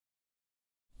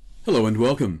Hello and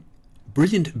welcome.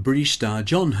 Brilliant British star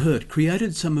John Hurt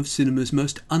created some of cinema's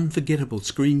most unforgettable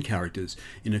screen characters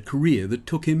in a career that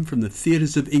took him from the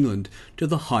theatres of England to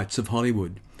the heights of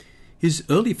Hollywood. His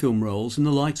early film roles in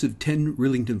the likes of 10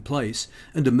 Rillington Place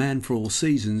and A Man for All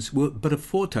Seasons were but a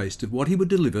foretaste of what he would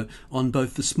deliver on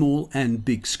both the small and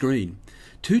big screen.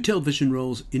 Two television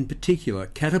roles in particular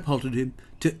catapulted him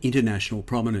to international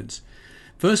prominence.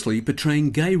 Firstly, portraying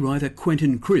gay writer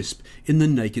Quentin Crisp in The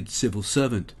Naked Civil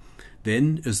Servant.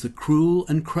 Then as the cruel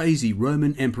and crazy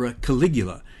Roman Emperor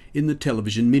Caligula in the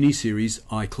television miniseries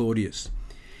I, Claudius.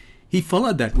 He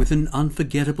followed that with an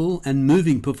unforgettable and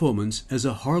moving performance as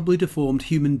a horribly deformed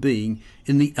human being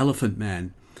in The Elephant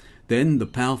Man, then the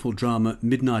powerful drama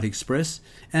Midnight Express,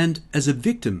 and as a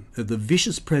victim of the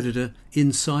vicious predator in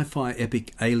sci-fi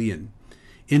epic Alien.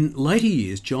 In later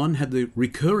years, John had the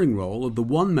recurring role of the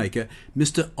wand maker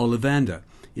Mr. Ollivander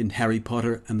in Harry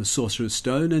Potter and the Sorcerer's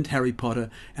Stone and Harry Potter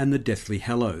and the Deathly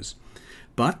Hallows.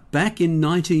 But back in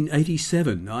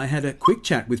 1987, I had a quick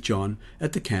chat with John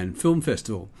at the Cannes Film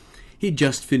Festival. He'd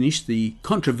just finished the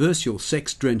controversial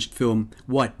sex-drenched film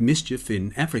White Mischief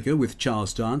in Africa with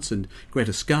Charles Dance and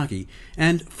Greta Scacchi,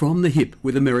 and From the Hip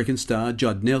with American star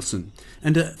Judd Nelson,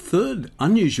 and a third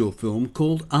unusual film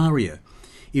called Aria,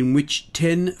 in which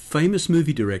 10 famous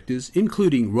movie directors,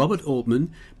 including Robert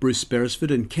Altman, Bruce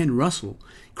Beresford and Ken Russell,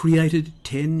 created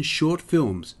 10 short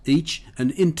films, each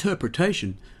an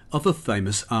interpretation of a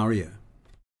famous aria.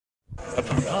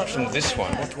 Apart from this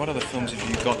one, what other films have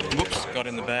you got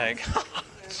in the bag?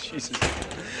 Jesus.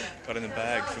 Got in the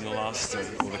bag from the last, or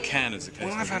the Cannes as the case.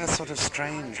 Well, I've had a sort of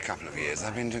strange couple of years.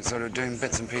 I've been doing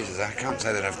bits and pieces. I can't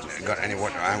say that I've got any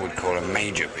what I would call a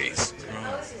major piece.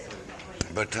 Right.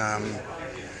 But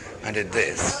I did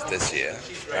this year.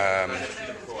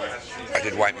 I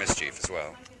did White Mischief as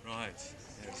well. Right.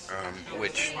 Yes.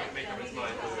 Which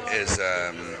is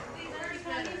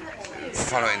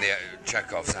following the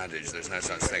Chekhov's adage, there's no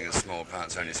such thing as small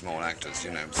parts, only small actors,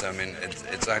 you know. So, I mean,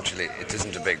 it's actually, it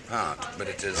isn't a big part, but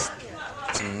it's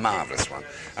a marvellous one.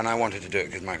 And I wanted to do it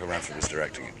because Michael Radford was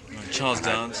directing it. Right. Charles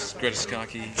Dance, Greta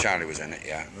Scacchi. Charlie was in it,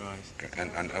 yeah. Right.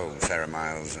 And Sarah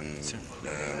Miles and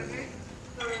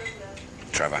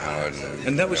Trevor Howard.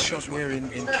 And that was shot where in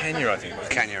Kenya, I think.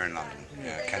 Kenya in London.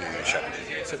 Yeah, Kenya and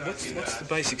Shepherd. So what's the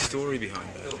basic story behind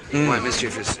that? White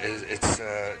Mischief it's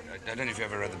I don't know if you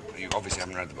ever read you obviously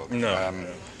haven't read the book. No.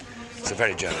 It's a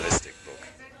very journalistic book.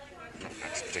 Not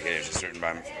particularly, it's written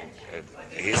by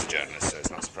he's a journalist, so it's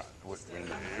not surprising.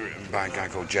 Written by a guy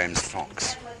called James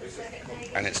Fox,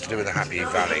 and it's to do with the Happy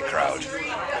Valley crowd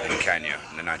in Kenya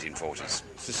in the 1940s.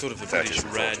 It's sort of the British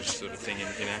Raj sort of thing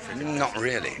in Africa. Not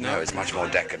really. No, it's much more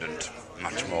decadent,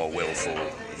 much more willful,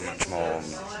 much more.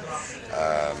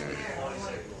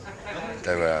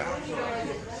 They were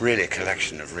really a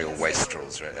collection of real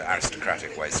wastrels,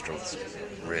 aristocratic wastrels,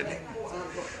 really.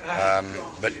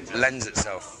 But lends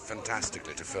itself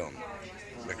fantastically to film,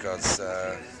 because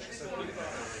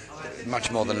much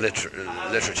more than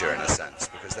literature in a sense,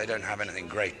 because they don't have anything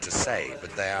great to say, but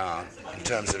they are, in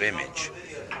terms of image,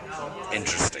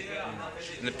 interesting.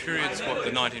 And the period's what,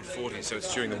 the 1940s, so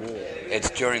it's during the war?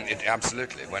 It's during it,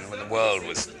 absolutely, when the world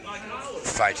was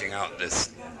fighting out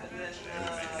this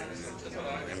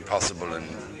impossible and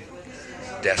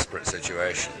desperate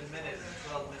situation.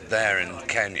 There in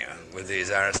Kenya, with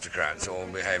these aristocrats all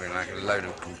behaving like a load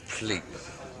of complete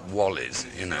wallies,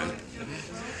 you know.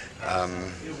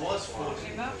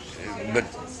 But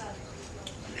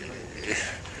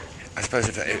I suppose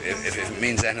if it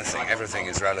means anything, everything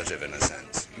is relative in a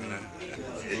sense. You know,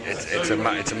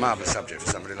 it's a marvellous subject for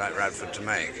somebody like Radford to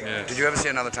make. Yes. Did you ever see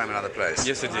Another Time, Another Place?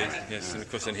 Yes, I did. Yes, and of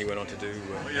course then he went on to do.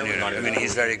 I mean,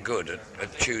 he's very good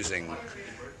at choosing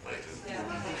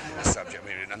a subject. I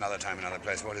mean, Another Time, Another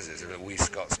Place. What is it? A wee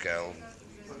Scots girl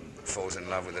falls in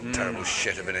love with a terrible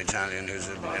shit of an Italian who's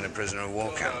in a prisoner of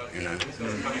war camp, you know,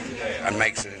 and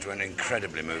makes it into an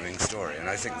incredibly moving story. And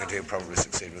I think that he'll probably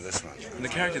succeed with this one. And the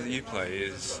character that you play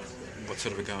is what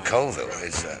sort of a guy? Colville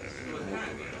is,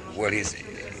 well, he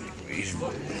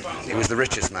was the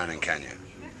richest man in Kenya.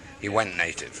 He went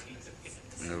native.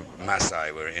 And the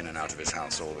Maasai were in and out of his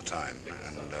house all the time,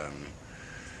 and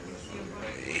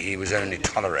he was only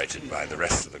tolerated by the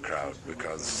rest of the crowd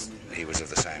because he was of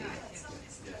the same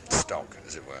stock,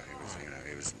 as it were.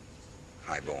 He was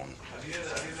highborn,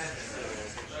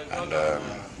 and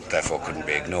therefore couldn't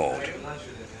be ignored.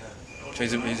 So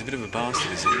he's a bit of a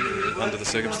bastard, is he, under the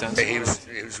circumstances? He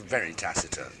was very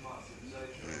taciturn.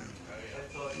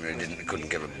 Yeah. He couldn't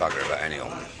give a bugger about any of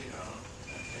them.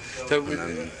 So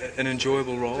an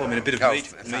enjoyable role. I mean, a bit of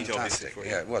meat obviously. For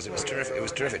you. Yeah, it was. It was terrific. It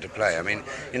was terrific to play. I mean,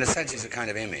 in a sense, it's a kind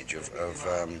of image of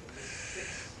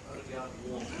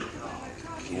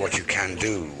what you can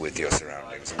do with your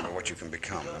surroundings and what you can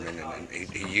become. I mean, and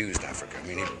he used Africa. I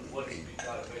mean,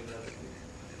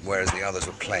 whereas the others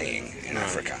were playing in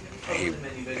Africa,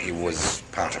 he was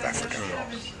part of Africa.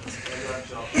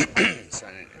 So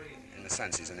in a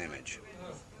sense, he's an image.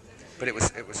 But it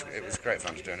was great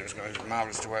fun to do, and it was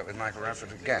marvellous to work with Michael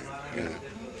Radford again. You know.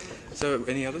 So,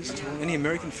 any others? Any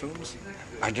American films?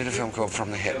 I did a film called From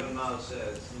the Hip.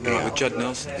 Yeah. With Judd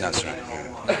Nelson? That's right.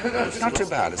 Yeah. It's not too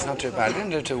bad. It's not too bad. It didn't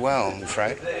do too well, I'm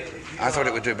afraid. I thought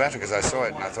it would do better because I saw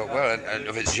it and I thought, well,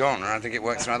 of its genre, I think it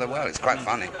works rather well. It's quite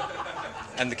funny.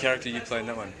 And the character you play in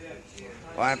that one?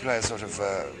 Well, I play a sort of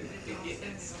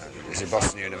he's a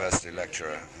Boston University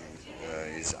lecturer.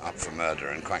 He's up for murder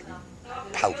and quite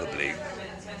palpably,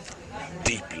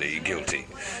 deeply guilty.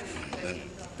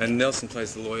 And Nelson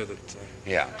plays the lawyer that...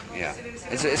 Yeah.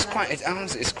 It's quite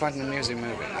an amusing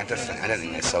movie. I don't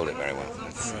think they sold it very well.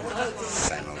 It's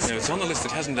same old it's on the list.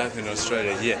 It hasn't opened in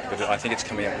Australia yet, but I think it's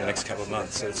coming up in the next couple of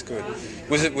months, so it's good.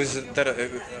 Was it that a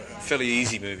fairly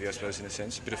easy movie, I suppose, in a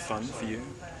sense? A bit of fun for you?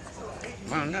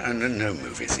 Well, no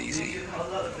movie's easy.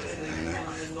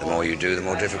 The more you do, the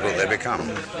more difficult they become.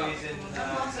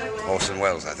 Orson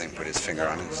Welles, I think, put his finger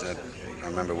on it. I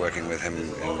remember working with him in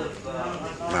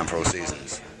Man for All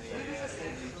Seasons.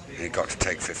 He got to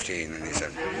take 15 and he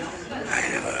said,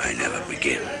 I never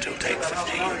begin until take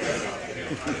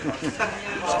 15.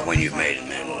 So when you've made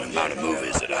the amount of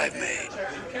movies that I've made,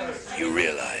 you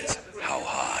realize how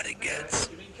hard it gets.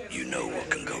 You know what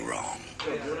can go wrong.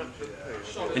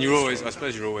 And I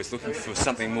suppose you're always looking for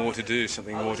something more to do,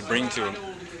 something more to bring to them.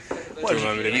 Well,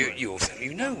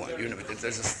 you know what?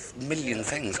 There's a million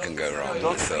things can go wrong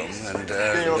with film, and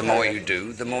the more you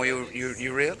do, the more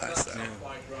you realise that.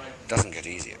 It doesn't get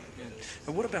easier.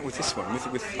 And what about with this one,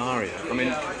 with Aria? I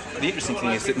mean, the interesting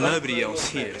thing is that nobody else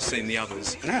here has seen the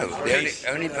others. No, the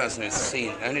only person who's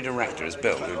seen, only director is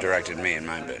Bill, who directed me in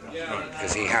my bit. Right.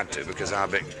 Because he had to, because our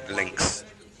bit links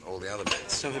all the other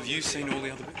bits. So have you seen all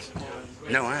the other bits?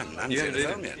 No, I haven't. I haven't seen the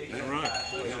film yet. No. Right.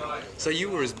 Yeah. So you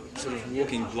were as sort of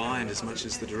walking blind as much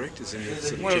as the directors in the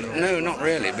sort of general... No, not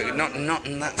really, but not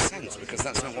in that sense, because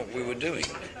that's not what we were doing.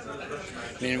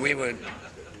 I mean,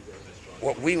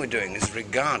 what we were doing is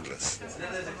regardless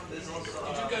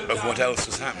of what else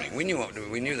was happening. We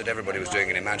knew that everybody was doing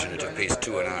an imaginative piece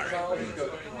to an aria.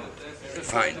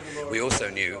 Fine. We also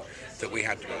knew that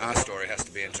our story has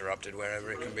to be interrupted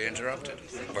wherever it can be interrupted,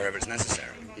 wherever it's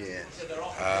necessary. Yeah.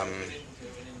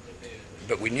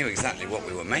 But we knew exactly what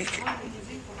we were making.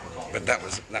 But that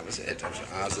was it.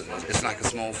 It's like a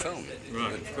small film.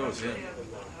 Right, of course, yeah.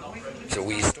 It's a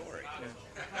wee story.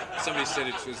 Somebody said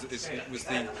it was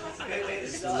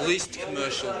the least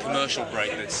commercial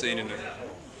break they'd seen in the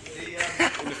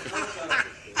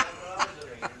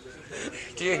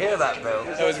Do you hear that, Bill?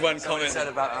 That was one comment said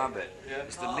about our bit.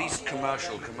 It's the least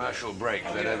commercial break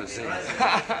they'd ever seen.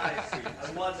 That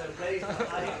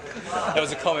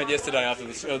was a comment yesterday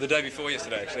or the day before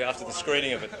yesterday, actually, after the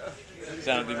screening of it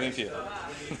down at the Olympia.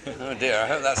 Oh dear, I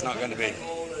hope that's not going to be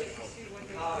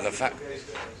the fact.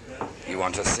 You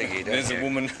want a thingy, don't There's you? a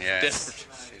woman Yes.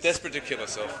 desperate to kill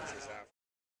herself.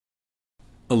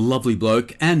 A lovely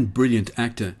bloke and brilliant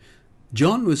actor.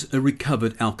 John was a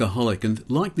recovered alcoholic and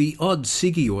like the odd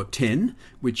ciggy or 10,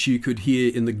 which you could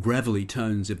hear in the gravelly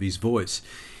tones of his voice.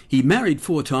 He married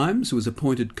 4 times, was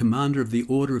appointed Commander of the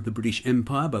Order of the British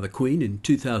Empire by the Queen in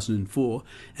 2004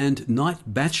 and Knight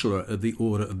Bachelor of the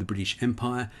Order of the British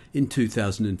Empire in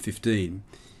 2015.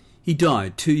 He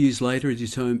died 2 years later at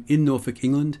his home in Norfolk,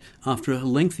 England, after a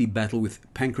lengthy battle with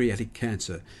pancreatic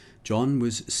cancer. John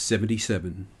was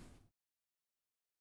 77.